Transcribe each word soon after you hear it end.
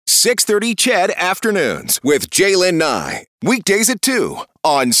6:30 CHED Afternoons with Jaylen Nye. Weekdays at 2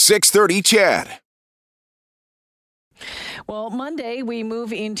 on 6:30 CHED. Well, Monday, we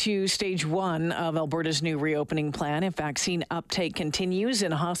move into stage one of Alberta's new reopening plan. If vaccine uptake continues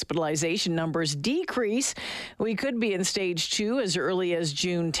and hospitalization numbers decrease, we could be in stage two as early as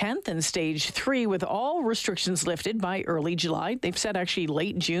June 10th and stage three with all restrictions lifted by early July. They've said actually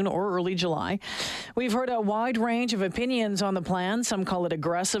late June or early July. We've heard a wide range of opinions on the plan. Some call it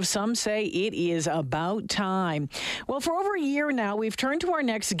aggressive. Some say it is about time. Well, for over a year now, we've turned to our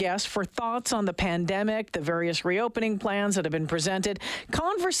next guest for thoughts on the pandemic, the various reopening plans that have been presented,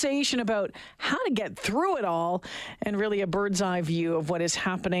 conversation about how to get through it all, and really a bird's eye view of what is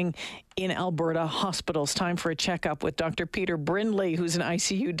happening in Alberta hospitals. Time for a checkup with Dr. Peter Brindley, who's an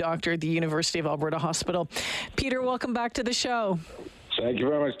ICU doctor at the University of Alberta Hospital. Peter, welcome back to the show. Thank you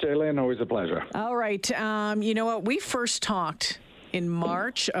very much, Jaylen. Always a pleasure. All right. You know what? We first talked in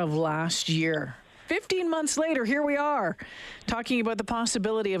March of last year. 15 months later, here we are, talking about the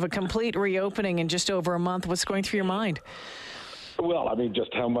possibility of a complete reopening in just over a month. What's going through your mind? Well, I mean,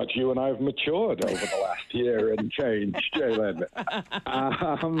 just how much you and I have matured over the last year and change, Jaylen.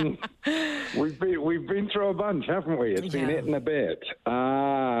 We've been through a bunch, haven't we? It's been hit and a bit.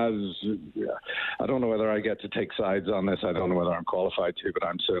 I don't know whether I get to take sides on this. I don't know whether I'm qualified to, but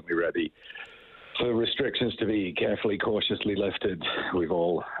I'm certainly ready for restrictions to be carefully, cautiously lifted. We've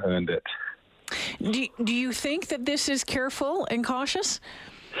all earned it. Do you think that this is careful and cautious?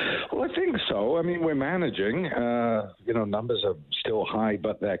 Well, I think so. I mean, we're managing. Numbers are still high,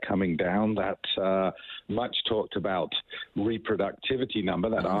 but they're coming down. That much talked about reproductivity number,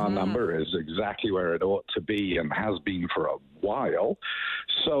 that R number is exactly where it ought to be and has been for a while.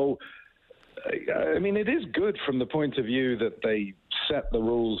 So, I mean, it is good from the point of view that they set the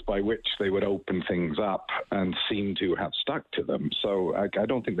rules by which they would open things up and seem to have stuck to them. So I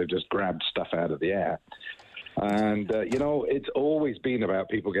don't think they've just grabbed stuff out of the air. And, it's always been about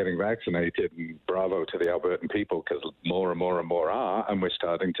people getting vaccinated, and bravo to the Albertan people, because more and more and more are, and we're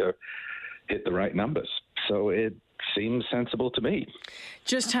starting to hit the right numbers. So it seems sensible to me.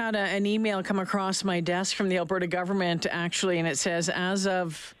 Just had an email come across my desk from the Alberta government, actually, and it says, as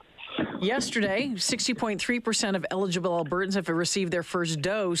of yesterday, 60.3% of eligible Albertans have received their first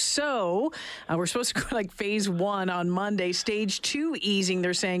dose. So we're supposed to go like phase one on Monday. Stage two easing,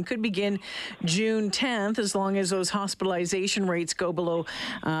 they're saying, could begin June 10th as long as those hospitalization rates go below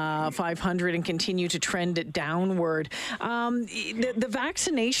 500 and continue to trend it downward. The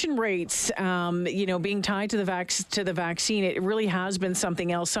vaccination rates, being tied to the vaccine, it really has been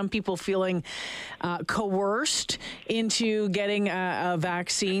something else. Some people feeling coerced into getting a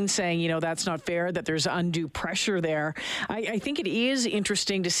vaccine, saying, that's not fair, that there's undue pressure there. I think it is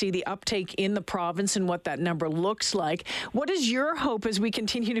interesting to see the uptake in the province and what that number looks like. What is your hope as we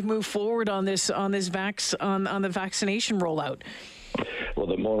continue to move forward on the vaccination rollout? Well,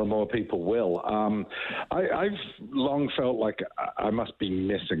 the more and more people will. I've long felt like I must be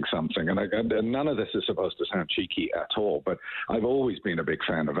missing something, and none of this is supposed to sound cheeky at all, but I've always been a big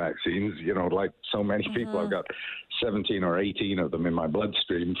fan of vaccines. Like so many people, I've got 17 or 18 of them in my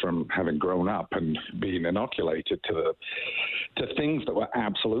bloodstream from having grown up and being inoculated to things that were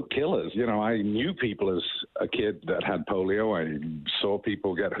absolute killers. I knew people as a kid that had polio. I saw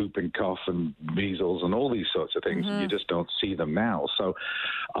people get whooping cough and measles and all these sorts of things. And you just don't see them now. So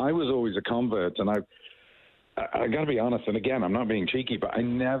I was always a convert, and I got to be honest, and again, I'm not being cheeky, but I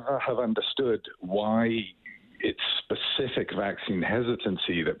never have understood why it's specific vaccine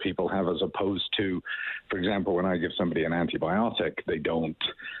hesitancy that people have as opposed to, for example, when I give somebody an antibiotic, they don't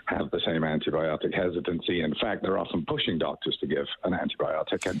have the same antibiotic hesitancy. In fact, they're often pushing doctors to give an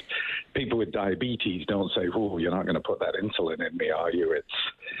antibiotic. And people with diabetes don't say, oh, you're not going to put that insulin in me, are you?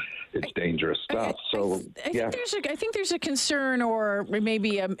 It's dangerous stuff. I think there's a concern or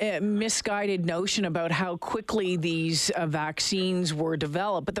maybe a misguided notion about how quickly these vaccines were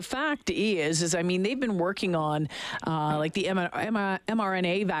developed. But the fact is they've been working on like the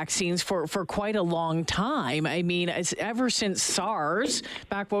mRNA vaccines for quite a long time. I mean, it's ever since SARS,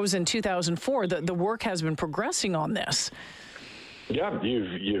 back what was in 2004, the work has been progressing on this. Yeah,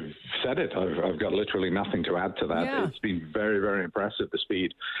 you've said it. I've got literally nothing to add to that. Yeah. It's been very, very impressive, the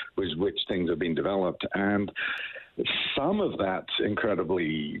speed with which things have been developed. And some of that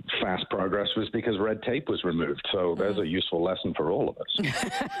incredibly fast progress was because red tape was removed. So there's a useful lesson for all of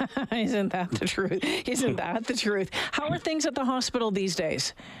us. Isn't that the truth? How are things at the hospital these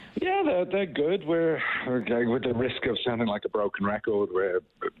days? Yeah, they're good. We're with the risk of sounding like a broken record. We're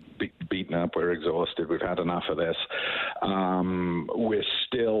beaten up, we're exhausted, we've had enough of this. We're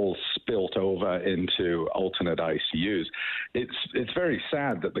still spilt over into alternate ICUs. It's very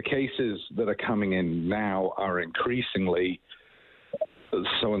sad that the cases that are coming in now are increasingly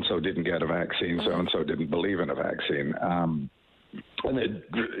so-and-so didn't get a vaccine, so-and-so didn't believe in a vaccine. And it,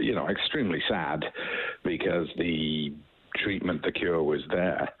 extremely sad because the treatment, the cure was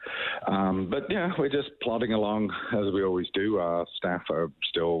there. But yeah, we're just plodding along as we always do. Our staff are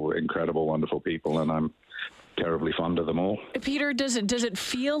still incredible, wonderful people, and I'm terribly fond of them all. Peter, does it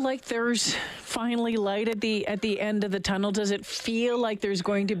feel like there's finally light at the end of the tunnel? Does it feel like there's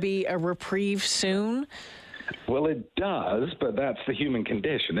going to be a reprieve soon? Well, it does, but that's the human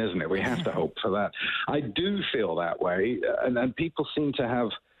condition, isn't it? We have to hope for that. I do feel that way, and people seem to have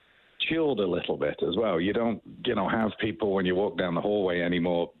chilled a little bit as well. You don't, have people when you walk down the hallway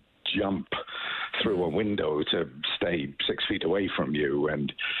anymore jump through a window to stay 6 feet away from you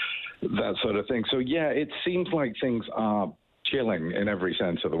and that sort of thing. So, yeah, it seems like things are chilling in every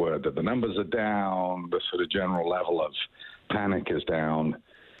sense of the word, that the numbers are down, the sort of general level of panic is down.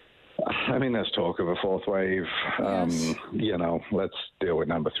 I mean, there's talk of a fourth wave. Yes. Let's deal with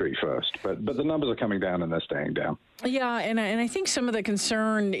number 3 first. But the numbers are coming down and they're staying down. Yeah, and I think some of the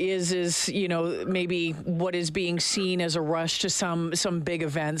concern is maybe what is being seen as a rush to some big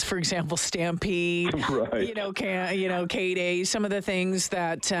events, for example, Stampede, right. K-Day, some of the things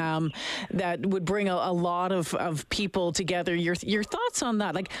that that would bring a lot of people together. Your thoughts on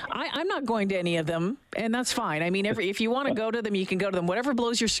that? Like, I'm not going to any of them, and that's fine. I mean, if you want to go to them, you can go to them. Whatever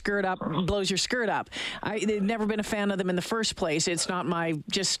blows your skirt up, blows your skirt up. I've never been a fan of them in the first place. It's not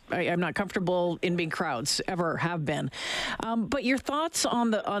I'm not comfortable in big crowds, ever have been. But your thoughts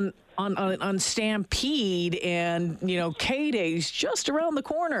on Stampede and K-Day's just around the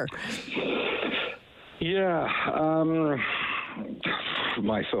corner. Yeah,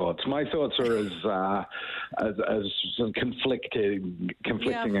 my thoughts are as conflicting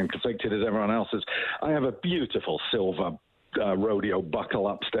and conflicted as everyone else's. I have a beautiful silver rodeo buckle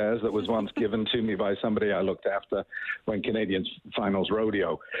upstairs that was once given to me by somebody I looked after when Canadian Finals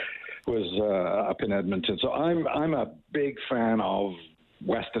Rodeo was up in Edmonton. So I'm a big fan of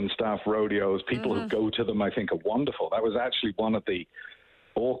Western stuff, rodeos. People who go to them, I think, are wonderful. That was actually one of the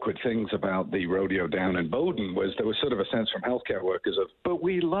awkward things about the rodeo down in Bowden, was there was sort of a sense from healthcare workers of, but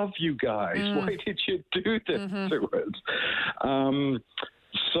we love you guys. Why did you do this to us?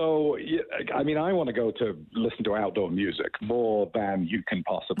 So, I mean, I want to go to listen to outdoor music more than you can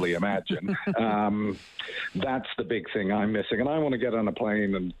possibly imagine. That's the big thing I'm missing. And I want to get on a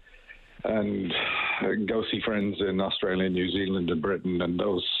plane and go see friends in Australia, New Zealand, and Britain, and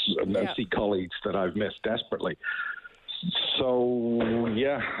see colleagues that I've missed desperately. So,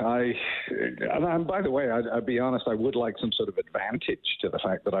 yeah, and by the way, I'd be honest, I would like some sort of advantage to the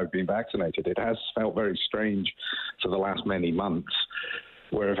fact that I've been vaccinated. It has felt very strange for the last many months,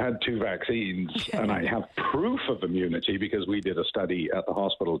 where I've had 2 vaccines and I have proof of immunity because we did a study at the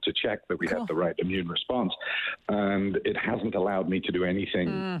hospital to check that we had the right immune response. And it hasn't allowed me to do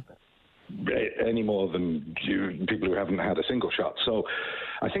anything any more than people who haven't had a single shot. So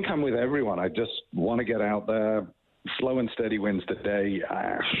I think I'm with everyone. I just want to get out there. Slow and steady wins the day.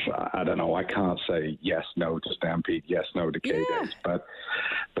 I don't know. I can't say yes, no to Stampede, yes, no to K-Days. But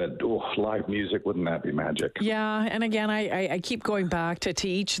live music, wouldn't that be magic? Yeah, and again, I keep going back to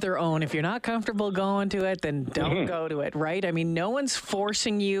each their own. If you're not comfortable going to it, then don't go to it, right? I mean, no one's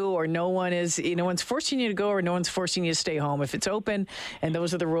forcing you, or no one's forcing you to go, or no one's forcing you to stay home. If it's open and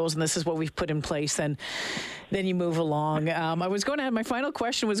those are the rules and this is what we've put in place, then you move along. I was going to have, my final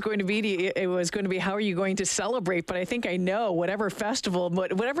question was going to be how are you going to celebrate? But I think I know, whatever festival,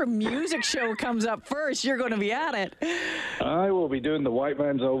 whatever music show comes up first, you're going to be at it. I will be doing the white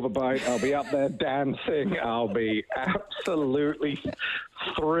man's overbite. I'll be up there dancing. I'll be absolutely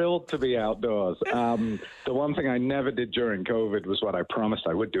thrilled to be outdoors. The one thing I never did during COVID was what I promised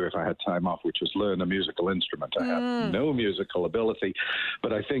I would do if I had time off, which was learn a musical instrument. I have no musical ability,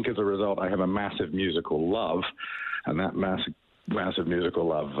 but I think as a result, I have a massive musical love, and that massive musical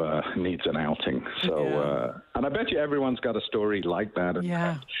love needs an outing. So, and I bet you everyone's got a story like that. And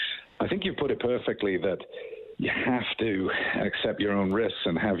I think you put it perfectly, that you have to accept your own risks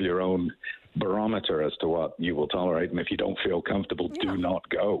and have your own barometer as to what you will tolerate. And if you don't feel comfortable, do not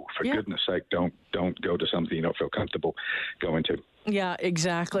go. For goodness sake, don't go to something you don't feel comfortable going to. Yeah,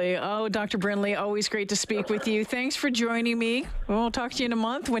 exactly. Oh, Dr. Brindley, always great to speak with you. Thanks for joining me. We'll talk to you in a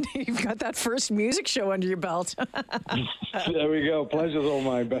month when you've got that first music show under your belt. There we go. Pleasure's all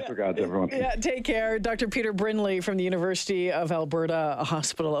mine. Best regards, everyone. Yeah, take care. Dr. Peter Brindley from the University of Alberta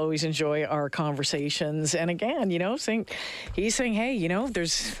Hospital. Always enjoy our conversations. And again, he's saying, hey,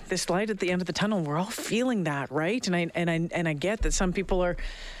 there's this light at the end of the tunnel. We're all feeling that, right? And I get that some people are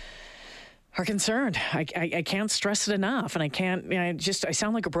concerned. I can't stress it enough. And I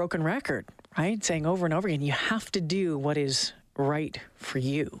sound like a broken record, right? Saying over and over again, you have to do what is right for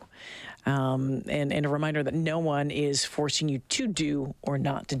you. And a reminder that no one is forcing you to do or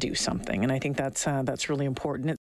not to do something. And I think that's really important.